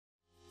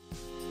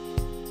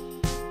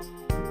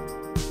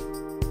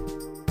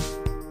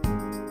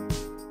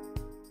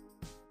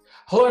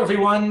Hello,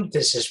 everyone.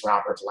 This is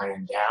Robert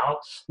Landau,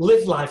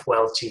 Live Life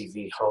Well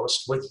TV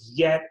host, with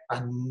yet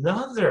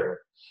another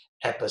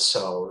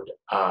episode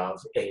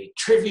of a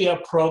trivia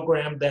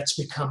program that's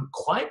become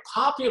quite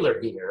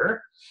popular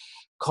here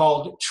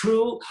called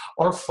True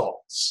or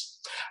False.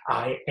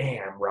 I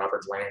am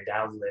Robert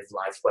Landau, Live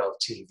Life Well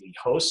TV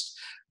host.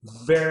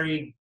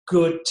 Very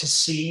good to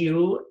see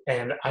you,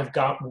 and I've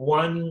got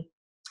one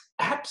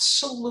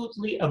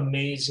absolutely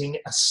amazing,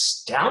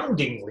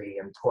 astoundingly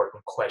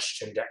important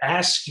question to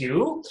ask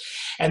you.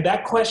 And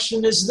that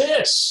question is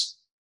this: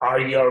 are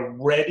you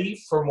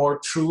ready for more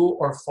true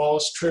or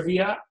false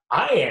trivia?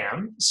 I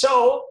am.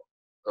 So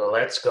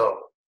let's go.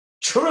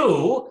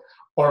 True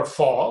or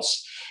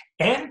false?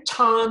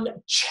 Anton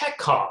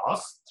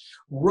Chekhov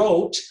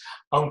wrote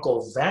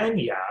Uncle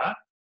Vanya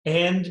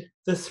and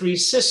the Three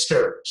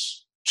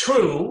Sisters.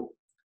 True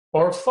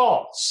or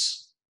false?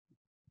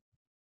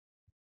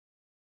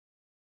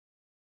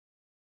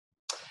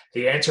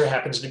 The answer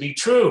happens to be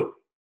true.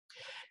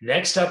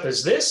 Next up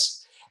is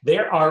this: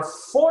 there are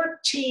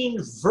 14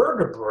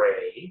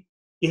 vertebrae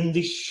in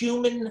the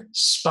human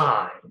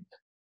spine.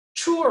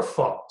 True or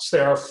false?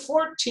 There are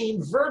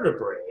 14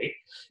 vertebrae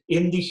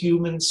in the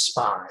human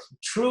spine.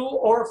 True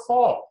or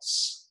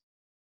false?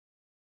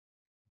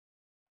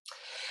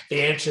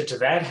 The answer to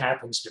that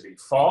happens to be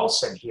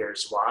false, and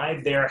here's why.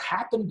 There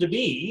happen to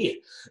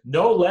be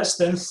no less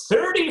than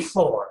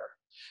 34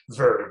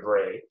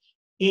 vertebrae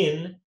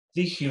in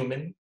the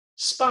human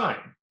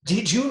spine.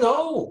 Did you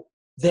know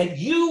that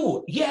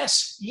you,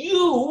 yes,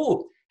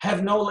 you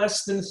have no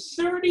less than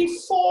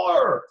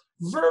 34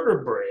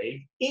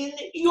 vertebrae in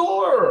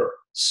your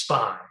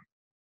spine?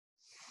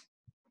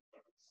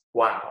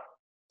 Wow.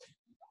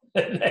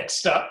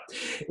 Next up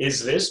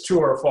is this: true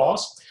or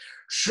false?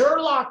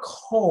 Sherlock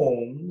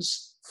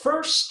Holmes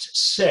first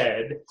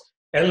said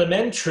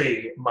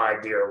 "elementary, my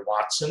dear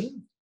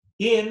Watson"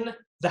 in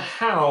The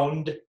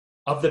Hound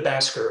of the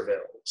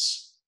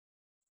Baskervilles.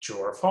 True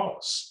or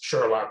false?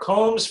 Sherlock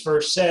Holmes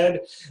first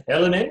said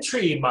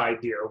 "elementary, my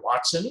dear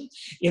Watson"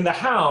 in The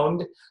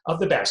Hound of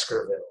the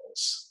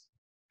Baskervilles.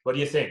 What do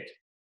you think?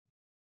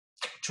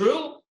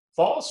 True?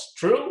 False?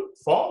 True?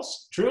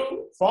 False?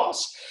 True?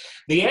 False?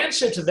 The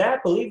answer to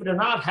that, believe it or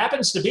not,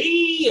 happens to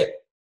be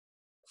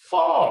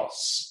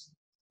false.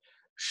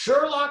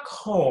 Sherlock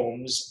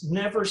Holmes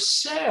never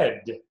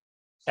said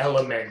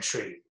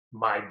 "elementary,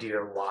 my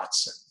dear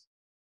Watson."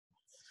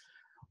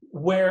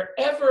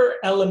 Wherever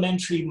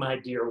 "elementary, my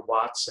dear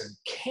Watson"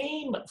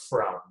 came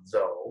from,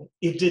 though,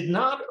 it did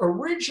not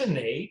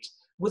originate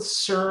with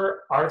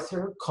Sir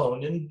Arthur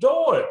Conan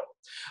Doyle,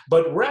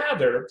 but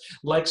rather,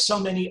 like so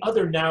many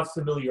other now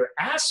familiar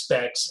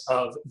aspects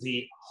of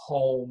the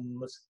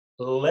Holmes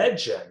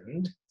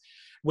legend,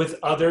 with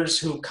others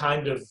who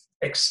kind of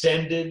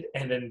extended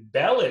and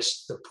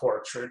embellished the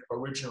portrait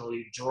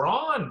originally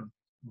drawn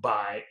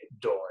by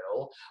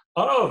Doyle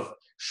of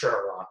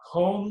Sherlock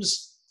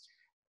Holmes.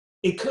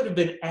 It could have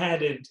been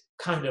added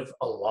kind of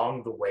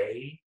along the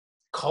way,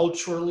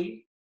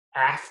 culturally,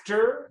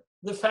 after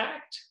the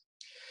fact.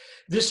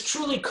 This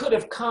truly could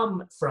have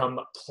come from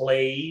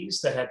plays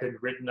that had been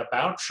written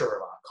about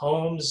Sherlock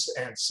Holmes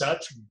and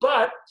such,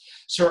 but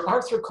Sir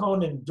Arthur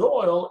Conan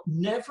Doyle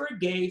never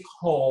gave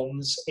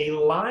Holmes a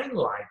line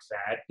like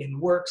that in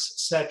works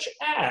such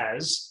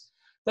as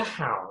The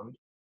Hound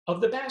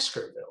of the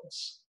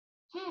Baskervilles.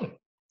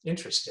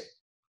 Interesting.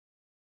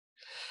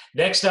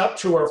 Next up,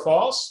 true or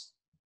false?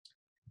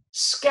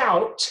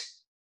 Scout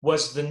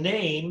was the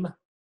name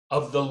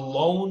of the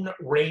Lone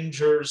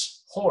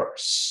Ranger's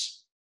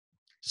horse.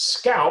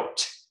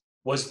 Scout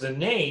was the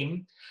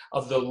name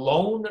of the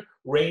Lone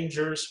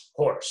Ranger's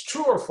horse.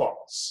 True or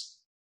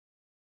false?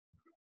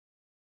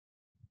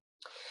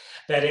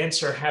 That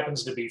answer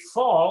happens to be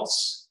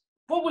false.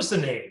 What was the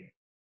name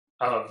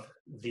of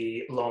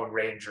the Lone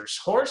Ranger's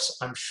horse?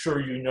 I'm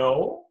sure you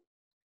know.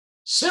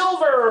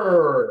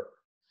 Silver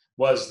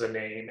was the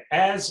name,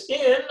 as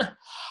in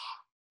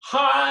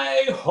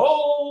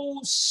 "Hi-ho,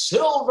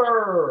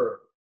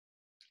 Silver."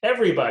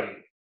 Everybody,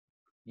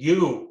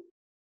 you,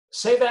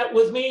 say that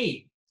with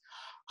me.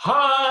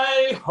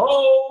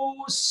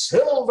 Hi-ho,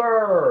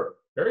 Silver.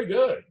 Very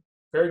good.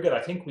 Very good.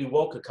 I think we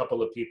woke a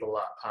couple of people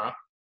up, huh?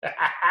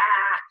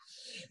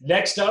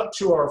 Next up,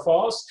 true or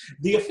false?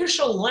 The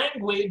official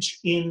language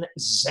in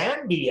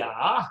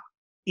Zambia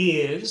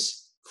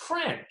is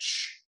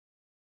French.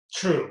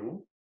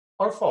 True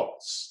or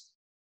false?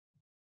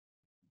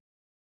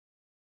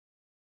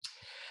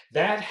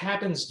 That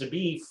happens to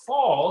be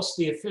false.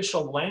 The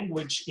official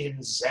language in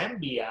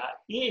Zambia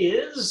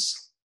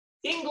is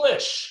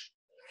English.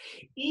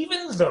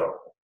 Even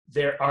though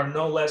there are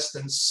no less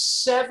than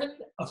 7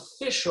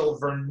 official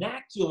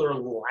vernacular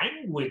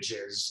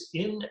languages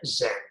in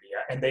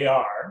Zambia, and they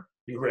are,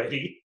 you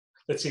ready?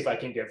 Let's see if I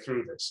can get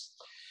through this: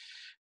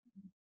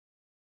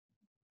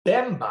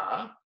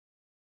 Bemba,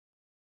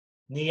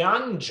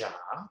 Nyanja,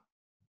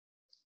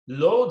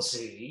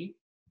 Lodzi,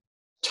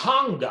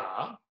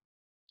 Tonga,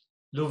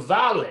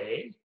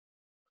 Luvale,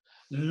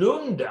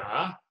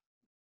 Lunda,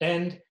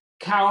 and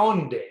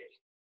Kaonde.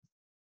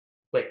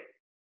 Wait,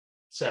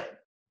 7.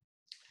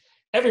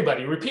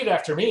 Everybody, repeat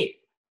after me.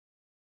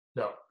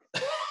 No.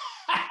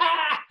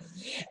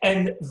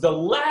 And the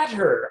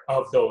latter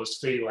of those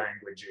 3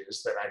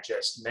 languages that I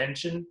just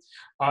mentioned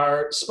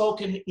are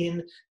spoken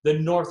in the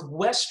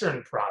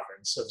northwestern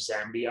province of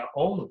Zambia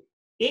only.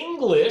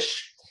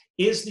 English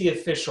is the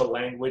official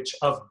language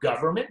of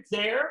government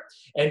there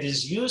and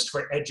is used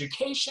for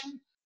education,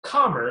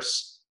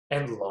 commerce,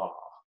 and law.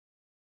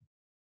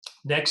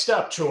 Next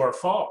up, true or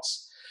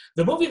false?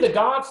 The movie The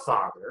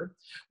Godfather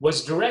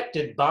was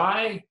directed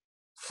by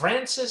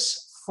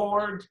Francis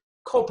Ford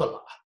Coppola.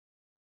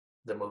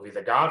 The movie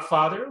The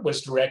Godfather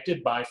was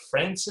directed by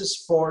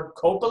Francis Ford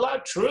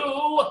Coppola.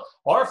 True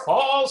or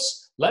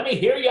false? Let me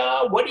hear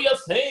ya. What do you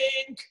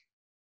think?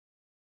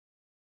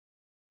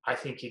 I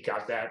think you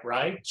got that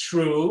right.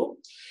 True.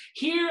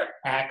 Here,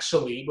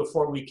 actually,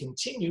 before we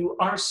continue,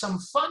 are some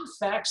fun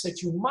facts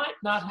that you might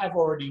not have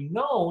already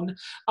known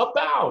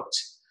about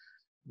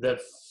the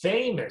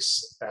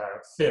famous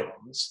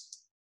films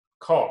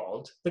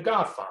called The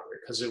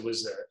Godfather, because it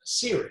was a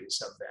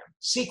series of them,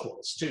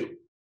 sequels too.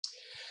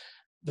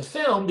 The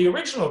film, the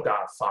original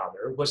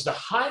Godfather, was the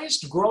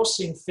highest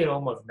grossing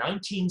film of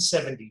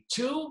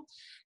 1972,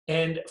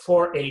 and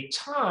for a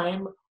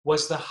time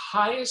was the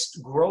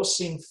highest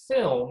grossing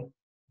film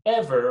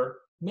ever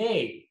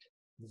made.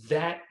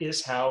 That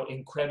is how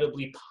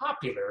incredibly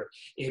popular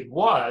it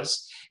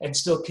was and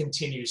still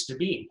continues to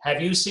be.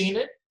 Have you seen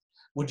it?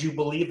 Would you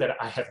believe that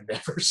I have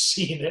never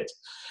seen it?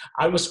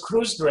 I was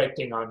cruise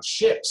directing on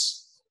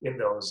ships in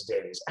those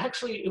days.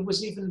 Actually, it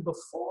was even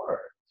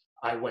before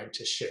I went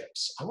to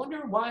ships. I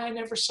wonder why I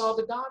never saw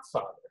The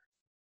Godfather.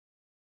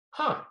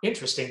 Huh,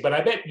 interesting, but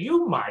I bet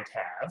you might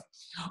have.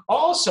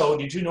 Also,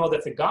 did you know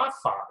that The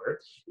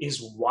Godfather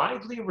is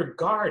widely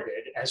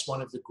regarded as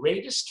one of the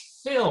greatest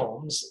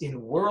films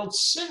in world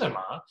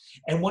cinema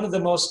and one of the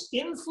most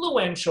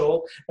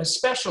influential,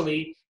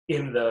 especially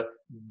in the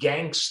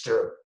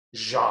gangster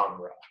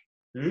genre?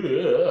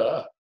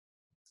 Ugh.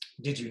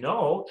 Did you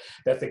know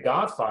that The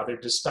Godfather,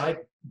 despite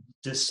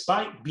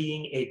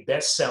being a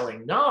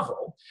best-selling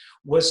novel,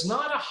 was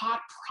not a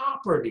hot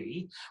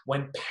property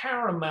when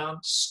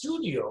Paramount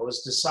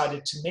Studios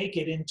decided to make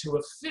it into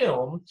a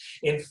film?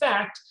 In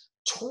fact,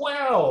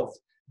 12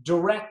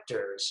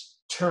 directors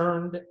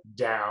turned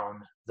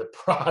down the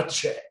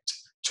project.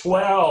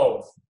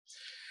 12.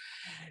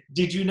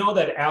 Did you know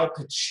that Al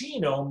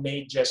Pacino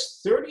made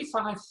just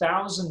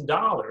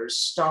 $35,000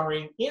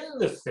 starring in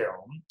the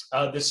film,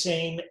 the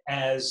same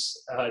as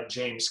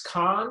James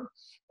Caan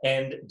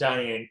and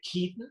Diane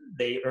Keaton?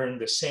 They earned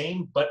the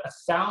same, but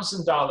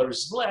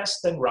 $1,000 less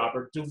than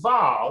Robert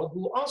Duvall,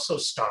 who also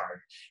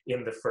starred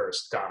in the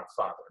first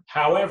Godfather.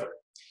 However,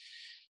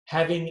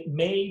 having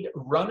made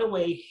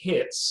runaway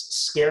hits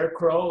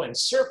Scarecrow and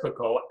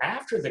Serpico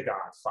after The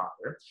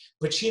Godfather,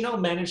 Pacino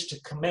managed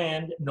to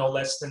command no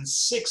less than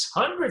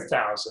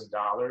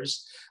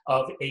 $600,000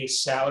 of a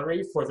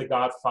salary for The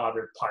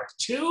Godfather Part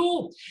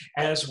 2,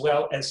 as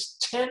well as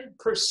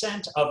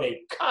 10% of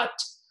a cut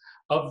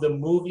of the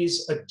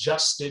movie's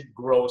adjusted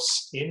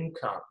gross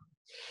income.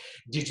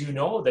 Did you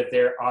know that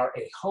there are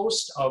a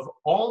host of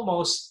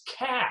almost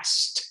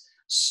cast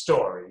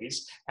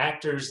stories,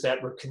 actors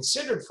that were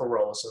considered for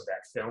roles in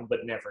that film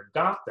but never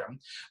got them?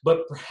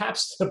 But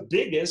perhaps the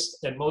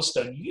biggest and most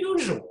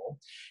unusual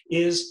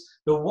is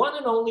the one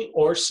and only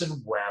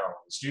Orson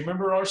Welles. Do you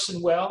remember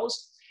Orson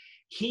Welles?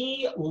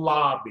 He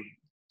lobbied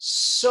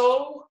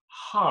so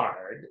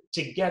hard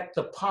to get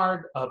the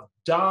part of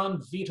Don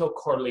Vito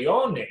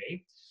Corleone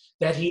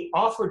that he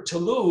offered to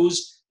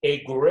lose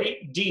a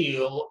great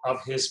deal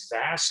of his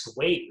vast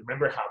weight.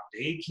 Remember how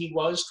big he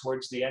was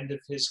towards the end of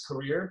his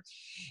career?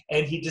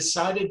 And he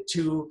decided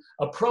to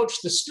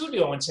approach the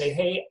studio and say,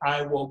 hey,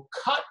 I will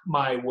cut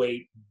my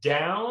weight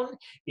down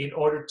in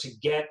order to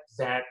get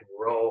that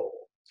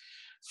role.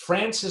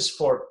 Francis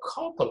Ford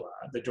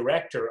Coppola, the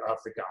director of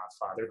The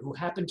Godfather, who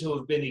happened to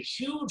have been a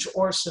huge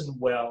Orson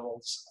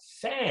Welles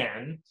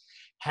fan,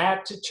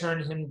 had to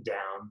turn him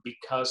down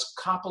because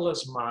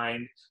Coppola's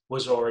mind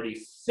was already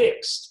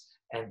fixed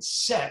and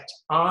set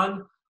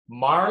on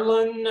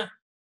Marlon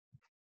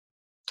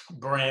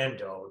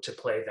Brando to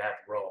play that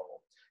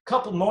role.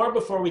 Couple more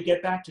before we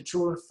get back to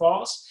true and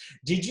false.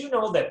 Did you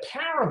know that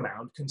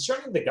Paramount,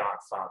 concerning The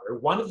Godfather,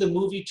 wanted the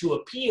movie to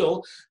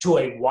appeal to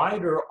a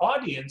wider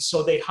audience,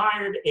 so they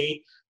hired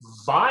a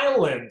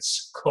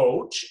violence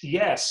coach?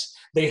 Yes,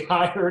 they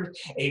hired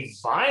a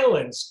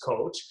violence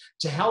coach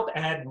to help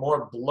add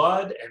more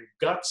blood and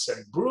guts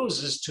and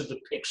bruises to the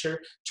picture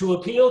to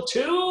appeal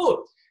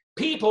to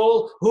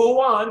people who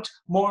want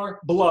more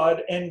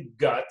blood and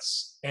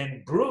guts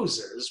and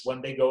bruises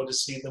when they go to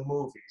see the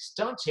movies.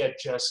 Don't you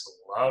just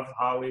love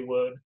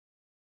Hollywood?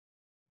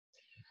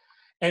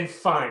 And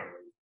finally,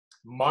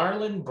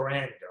 Marlon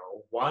Brando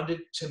wanted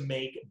to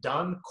make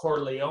Don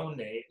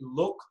Corleone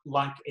look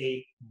like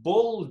a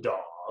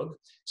bulldog,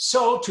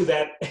 so to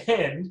that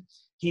end,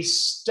 he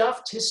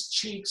stuffed his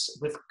cheeks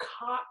with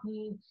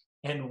cotton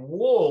and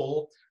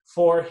wool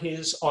for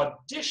his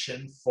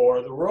audition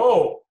for the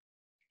role.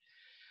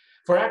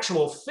 For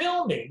actual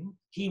filming,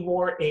 he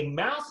wore a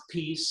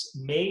mouthpiece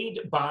made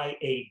by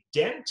a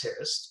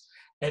dentist,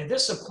 and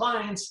this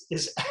appliance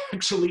is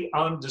actually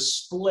on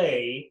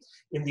display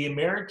in the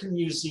American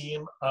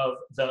Museum of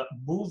the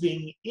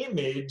Moving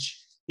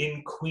Image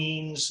in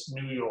Queens,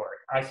 New York.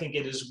 I think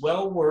it is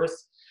well worth,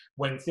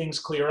 when things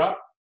clear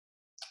up,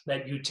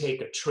 that you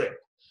take a trip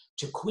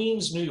to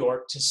Queens, New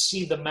York to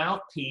see the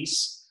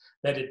mouthpiece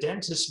that a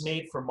dentist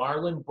made for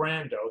Marlon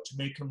Brando to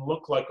make him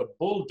look like a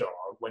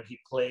bulldog when he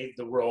played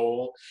the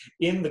role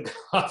in The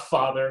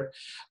Godfather.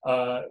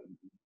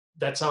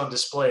 That's on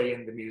display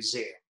in the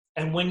museum.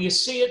 And when you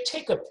see it,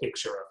 take a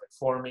picture of it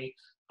for me.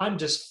 I'm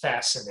just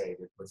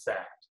fascinated with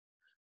that.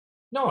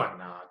 No, I'm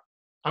not.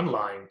 I'm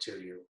lying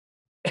to you.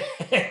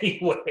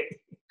 Anyway,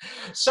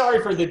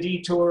 sorry for the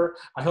detour.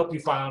 I hope you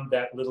found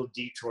that little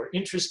detour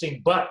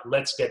interesting, but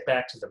let's get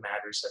back to the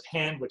matters at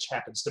hand, which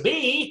happens to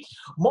be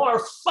more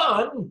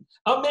fun,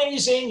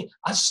 amazing,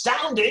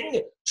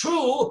 astounding,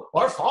 true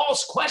or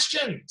false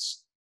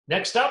questions.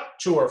 Next up,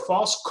 true or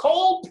false,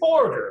 Cole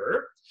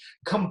Porter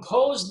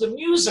composed the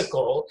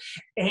musical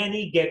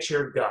Annie Get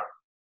Your Gun.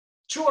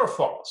 True or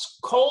false,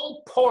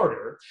 Cole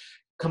Porter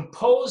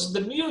composed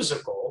the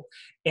musical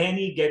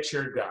Annie Get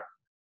Your Gun.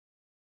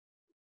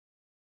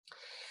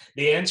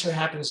 The answer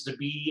happens to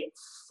be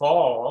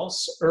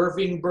false.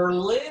 Irving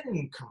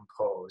Berlin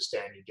composed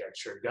Annie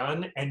Get Your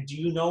Gun. And do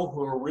you know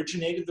who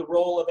originated the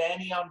role of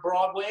Annie on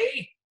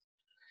Broadway?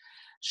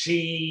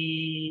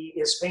 She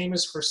is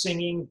famous for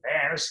singing,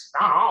 "There's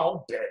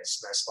no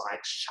business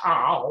like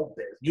show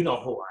business." You know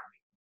who I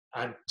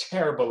mean. I'm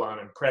terrible on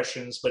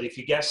impressions, but if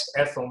you guessed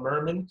Ethel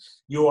Merman,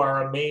 you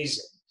are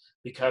amazing.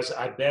 Because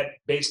I bet,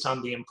 based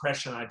on the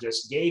impression I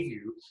just gave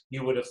you,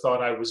 you would have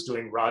thought I was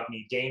doing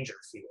Rodney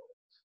Dangerfield.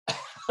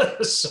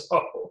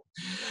 So,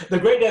 the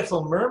great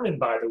Ethel Merman,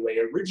 by the way,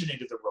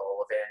 originated the role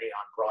of Annie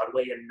on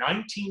Broadway in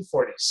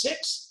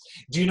 1946.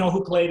 Do you know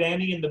who played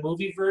Annie in the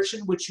movie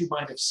version, which you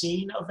might have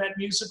seen of that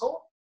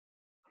musical?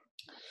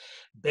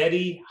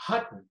 Betty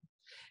Hutton.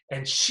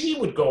 And she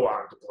would go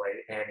on to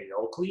play Annie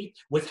Oakley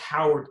with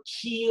Howard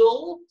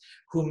Keel,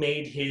 who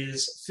made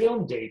his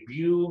film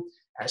debut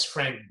as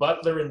Frank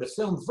Butler in the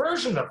film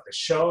version of the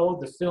show.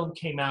 The film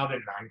came out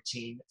in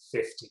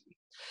 1950.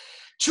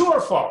 True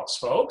or false,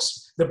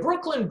 folks? The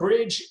Brooklyn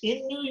Bridge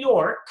in New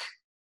York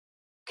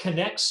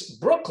connects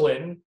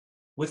Brooklyn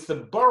with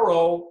the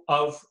borough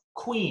of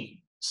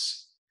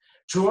Queens.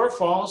 True or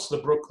false? The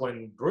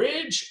Brooklyn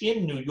Bridge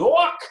in New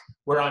York,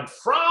 where I'm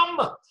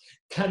from,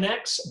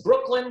 connects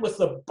Brooklyn with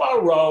the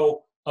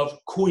borough of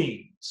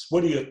Queens.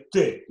 What do you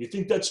think? You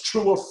think that's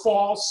true or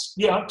false?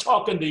 Yeah, I'm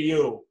talking to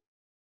you.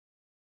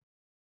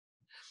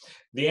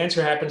 The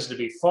answer happens to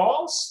be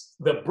false.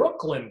 The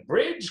Brooklyn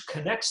Bridge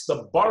connects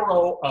the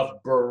borough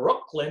of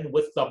Brooklyn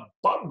with the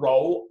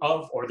borough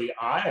of, or the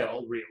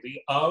Isle,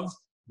 really, of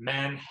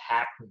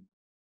Manhattan.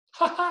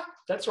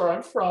 That's where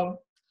I'm from.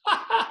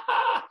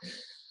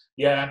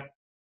 Yeah,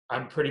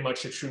 I'm pretty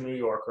much a true New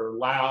Yorker.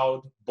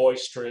 Loud,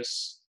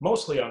 boisterous,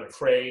 mostly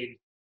unafraid,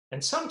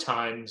 and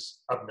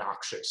sometimes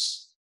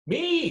obnoxious.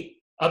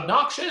 Me?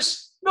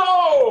 Obnoxious?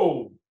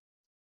 No!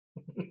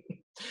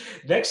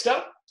 Next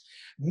up,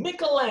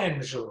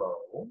 Michelangelo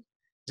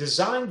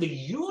designed the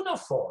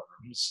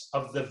uniforms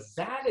of the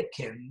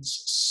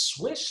Vatican's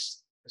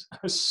Swiss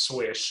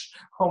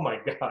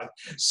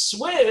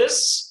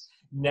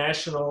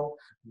National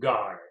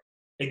Guard.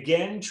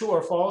 Again, true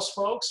or false,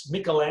 folks?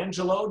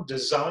 Michelangelo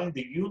designed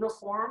the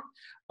uniform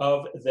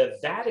of the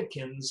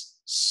Vatican's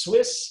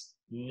Swiss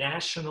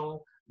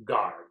National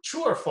Guard.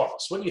 True or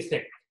false? What do you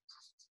think?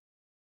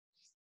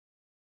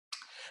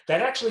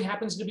 That actually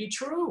happens to be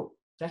true.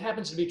 That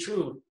happens to be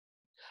true.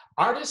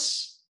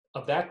 Artists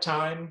of that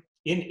time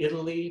in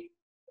Italy,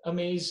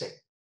 amazing.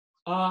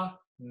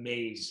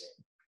 Amazing.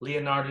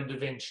 Leonardo da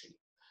Vinci,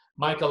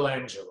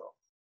 Michelangelo,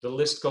 the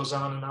list goes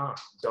on and on.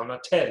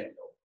 Donatello,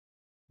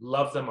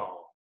 love them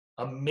all.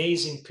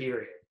 Amazing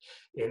period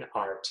in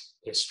art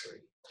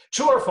history.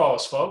 True or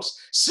false, folks?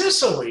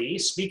 Sicily,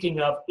 speaking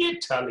of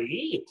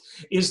Italy,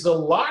 is the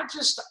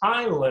largest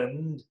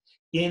island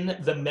in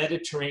the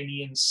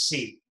Mediterranean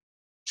Sea.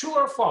 True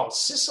or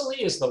false?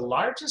 Sicily is the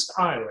largest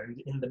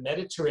island in the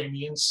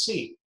Mediterranean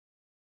Sea.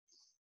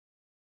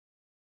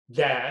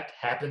 That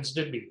happens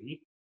to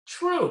be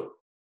true.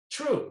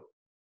 True.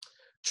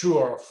 True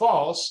or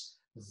false?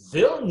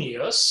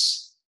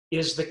 Vilnius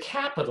is the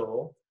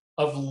capital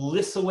of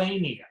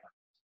Lithuania.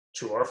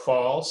 True or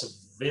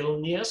false?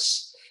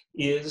 Vilnius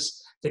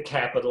is the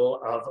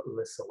capital of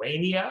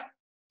Lithuania.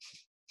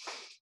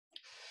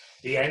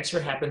 The answer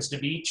happens to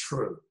be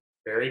true.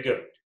 Very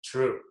good.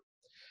 True.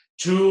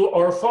 True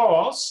or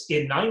false?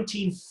 In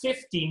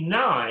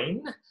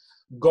 1959,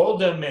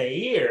 Golda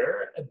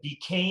Meir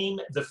became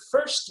the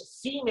first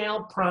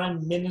female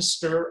prime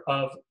minister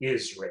of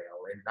Israel.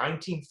 In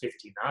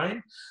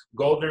 1959,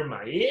 Golda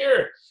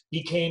Meir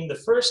became the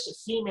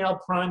first female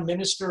prime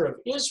minister of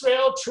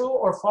Israel. True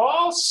or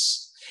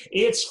false?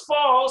 It's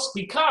false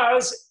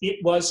because it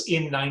was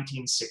in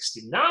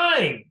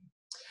 1969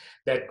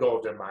 that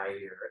Golda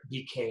Meir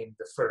became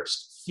the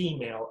first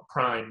female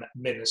prime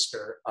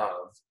minister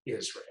of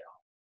Israel.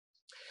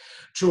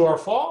 True or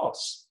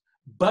false?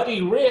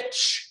 Buddy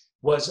Rich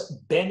was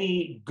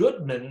Benny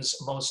Goodman's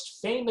most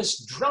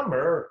famous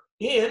drummer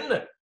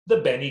in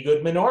the Benny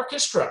Goodman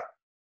Orchestra.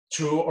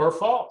 True or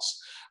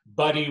false?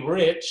 Buddy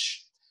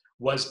Rich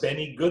was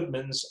Benny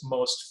Goodman's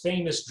most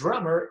famous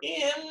drummer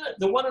in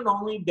the one and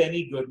only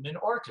Benny Goodman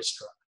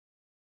Orchestra.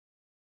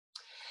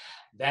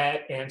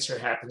 That answer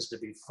happens to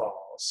be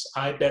false.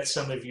 I bet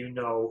some of you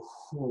know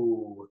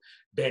who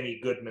Benny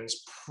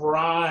Goodman's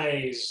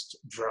prized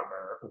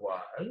drummer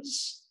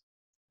was.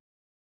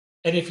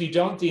 And if you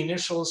don't, the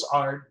initials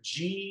are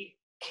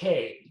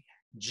GK.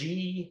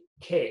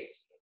 GK.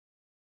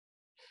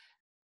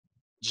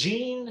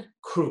 Gene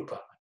Krupa.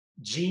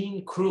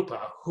 Gene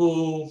Krupa,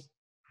 who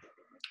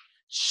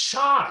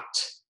shot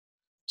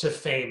to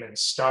fame and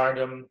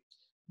stardom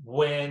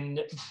when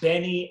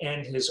Benny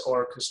and his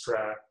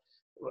orchestra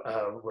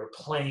were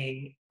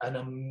playing an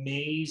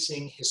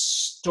amazing,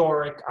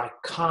 historic,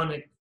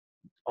 iconic,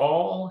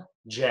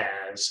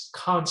 all-jazz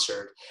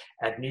concert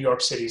at New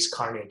York City's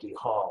Carnegie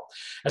Hall.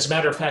 As a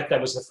matter of fact, that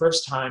was the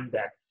first time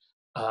that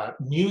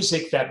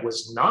music that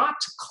was not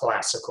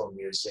classical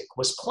music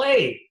was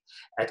played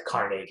at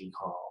Carnegie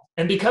Hall.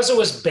 And because it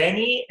was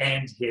Benny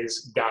and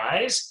his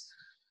guys,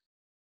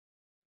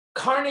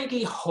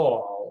 Carnegie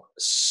Hall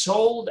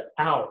sold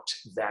out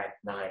that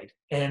night,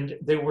 and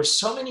there were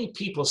so many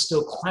people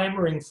still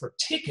clamoring for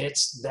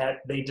tickets that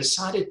they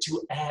decided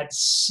to add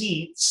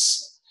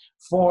seats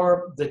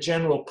for the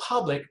general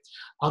public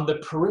on the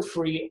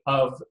periphery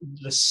of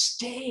the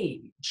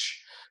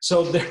stage.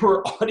 So there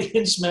were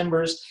audience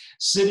members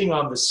sitting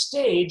on the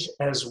stage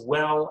as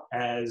well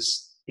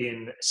as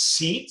in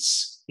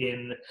seats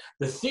in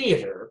the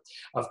theater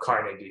of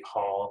Carnegie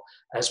Hall,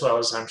 as well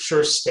as, I'm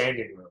sure,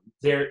 standing room.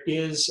 There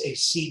is a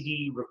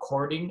CD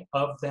recording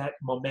of that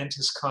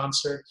momentous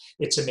concert.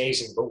 It's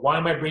amazing. But why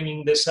am I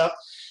bringing this up?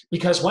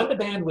 Because when the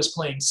band was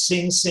playing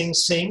Sing, Sing,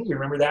 Sing, you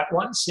remember that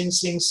one? Sing,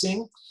 Sing,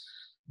 Sing?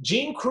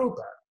 Gene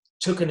Krupa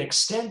took an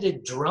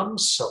extended drum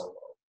solo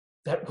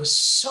that was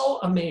so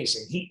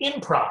amazing. He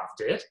improv'd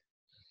it,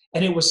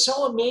 and it was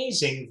so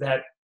amazing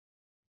that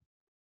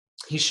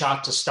he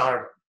shot to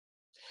stardom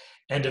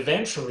and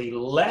eventually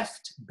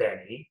left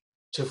Benny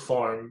to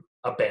form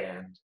a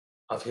band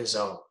of his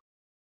own.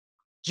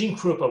 Gene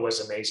Krupa was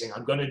amazing.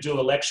 I'm going to do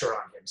a lecture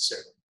on him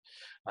soon.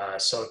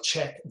 So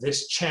check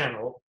this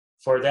channel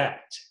for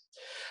that.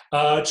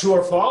 True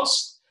or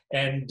false?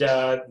 And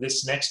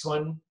this next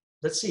one,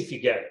 let's see if you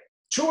get it.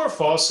 True or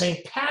false,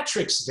 St.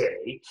 Patrick's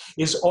Day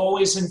is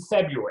always in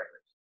February.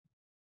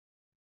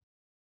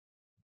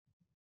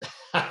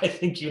 I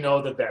think you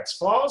know that that's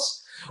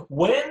false.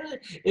 When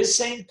is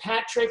St.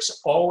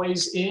 Patrick's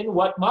always in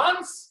what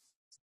month?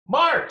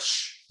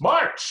 March.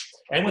 March.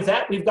 And with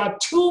that, we've got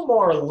two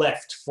more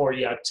left for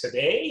you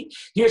today.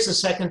 Here's the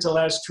second to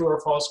last true or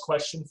false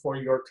question for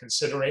your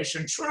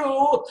consideration.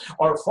 True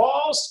or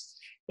false?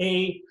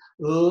 A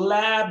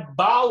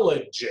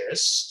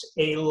labologist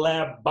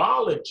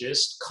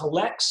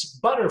collects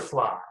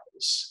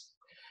butterflies.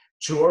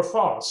 True or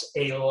false?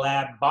 A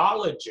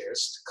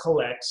labologist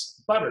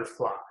collects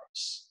butterflies.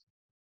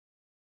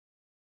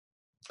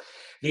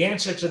 The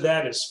answer to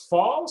that is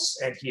false,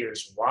 and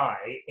here's why.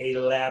 A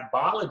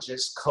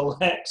labologist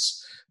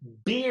collects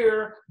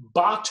beer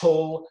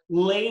bottle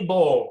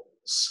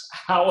labels.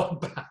 How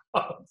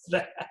about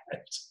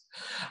that?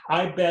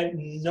 I bet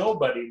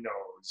nobody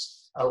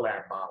knows a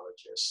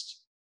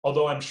labologist,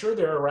 although I'm sure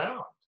they're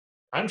around.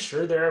 I'm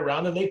sure they're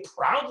around, and they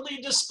proudly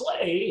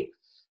display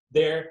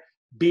their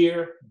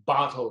beer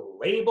bottle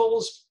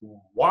labels.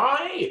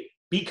 Why?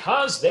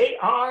 Because they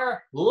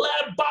are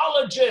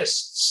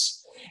labologists.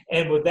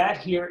 And with that,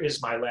 here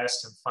is my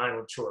last and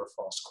final true or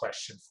false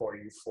question for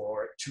you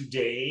for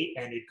today,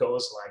 and it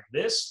goes like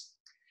this.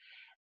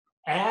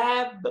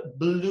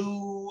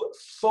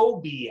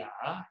 Abluphobia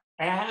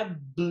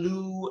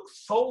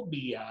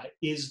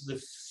is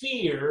the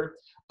fear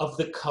of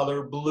the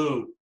color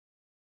blue.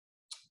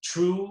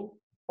 True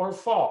or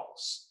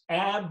false?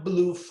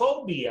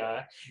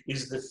 Abluphobia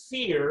is the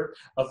fear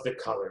of the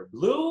color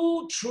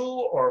blue.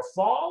 True or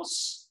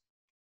false?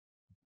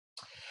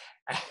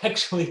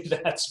 Actually,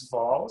 that's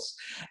false.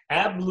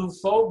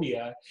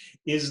 Abluphobia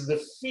is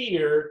the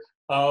fear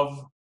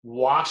of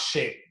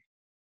washing.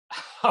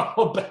 How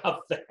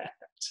about that?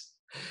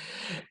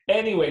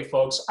 Anyway,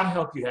 folks, I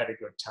hope you had a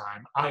good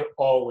time. I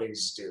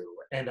always do,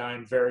 and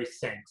I'm very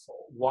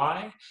thankful.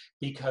 Why?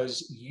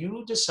 Because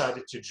you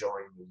decided to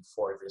join me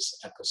for this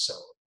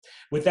episode.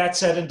 With that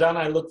said and done,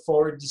 I look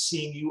forward to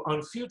seeing you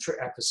on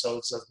future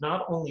episodes of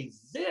not only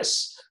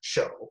this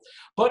show,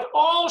 but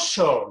all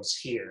shows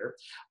here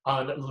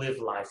on Live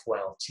Life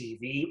Well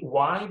TV.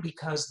 Why?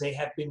 Because they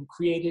have been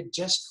created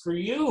just for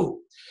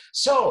you.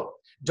 So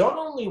don't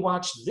only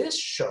watch this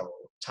show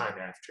time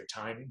after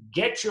time,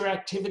 get your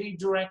activity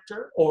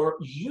director, or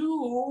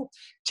you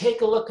take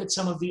a look at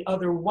some of the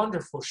other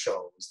wonderful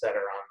shows that are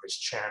on this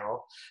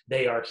channel.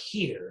 They are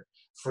here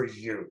for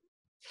you.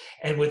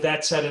 And with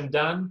that said and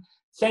done,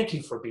 Thank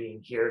you for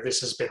being here.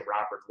 This has been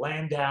Robert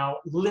Landau,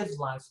 Live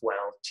Life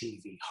Well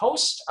TV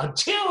host.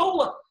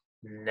 Until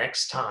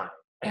next time.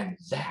 And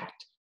that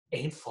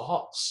ain't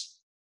false.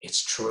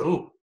 It's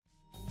true.